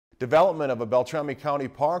Development of a Beltrami County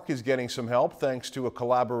park is getting some help thanks to a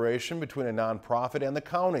collaboration between a nonprofit and the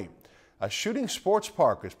county. A shooting sports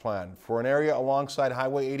park is planned for an area alongside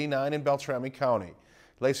Highway 89 in Beltrami County.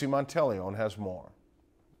 Lacey Monteleone has more.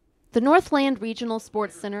 The Northland Regional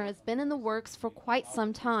Sports Center has been in the works for quite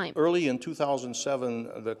some time. Early in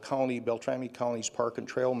 2007, the Beltrami County's Park and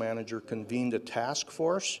Trail Manager convened a task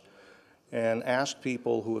force and asked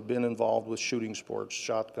people who have been involved with shooting sports,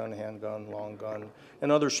 shotgun, handgun, long gun, and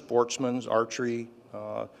other sportsmen, archery,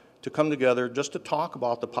 to come together just to talk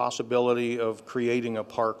about the possibility of creating a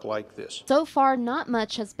park like this. So far, not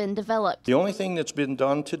much has been developed. The only thing that's been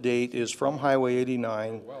done to date is from Highway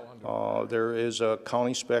 89. There is a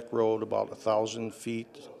county spec road about 1,000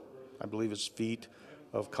 feet, I believe it's feet,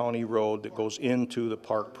 of county road that goes into the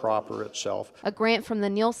park proper itself. A grant from the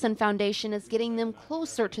Nielsen Foundation is getting them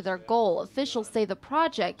closer to their goal. Officials say the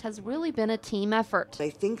project has really been a team effort. I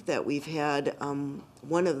think that we've had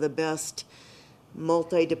one of the best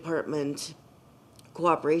multi-department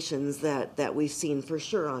cooperations that we've seen for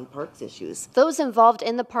sure on parks issues. Those involved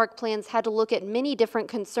in the park plans had to look at many different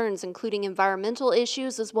concerns, including environmental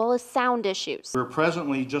issues as well as sound issues. We're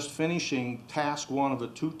presently just finishing task one of the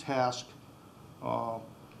two task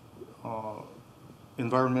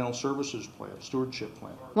environmental services plan, stewardship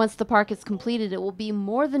plan. Once the park is completed, it will be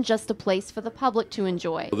more than just a place for the public to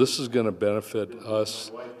enjoy. This is going to benefit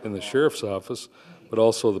us in the sheriff's office, but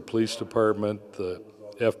also the police department, the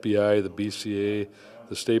FBI, the BCA,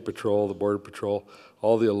 the State Patrol, the Border Patrol,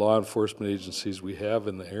 all the law enforcement agencies we have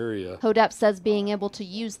in the area. HODEP says being able to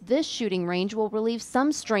use this shooting range will relieve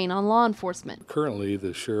some strain on law enforcement. Currently,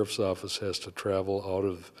 the sheriff's office has to travel out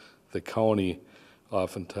of the county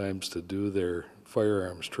oftentimes to do their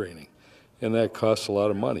firearms training, and that costs a lot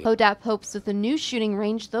of money. HODEP hopes with the new shooting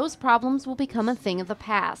range, those problems will become a thing of the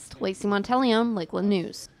past. Lacey Monteleone, Lakeland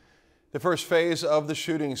News. The first phase of the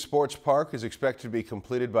shooting sports park is expected to be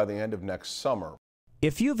completed by the end of next summer.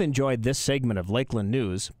 If you've enjoyed this segment of Lakeland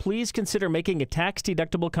News, please consider making a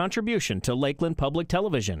tax-deductible contribution to Lakeland Public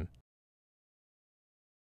Television.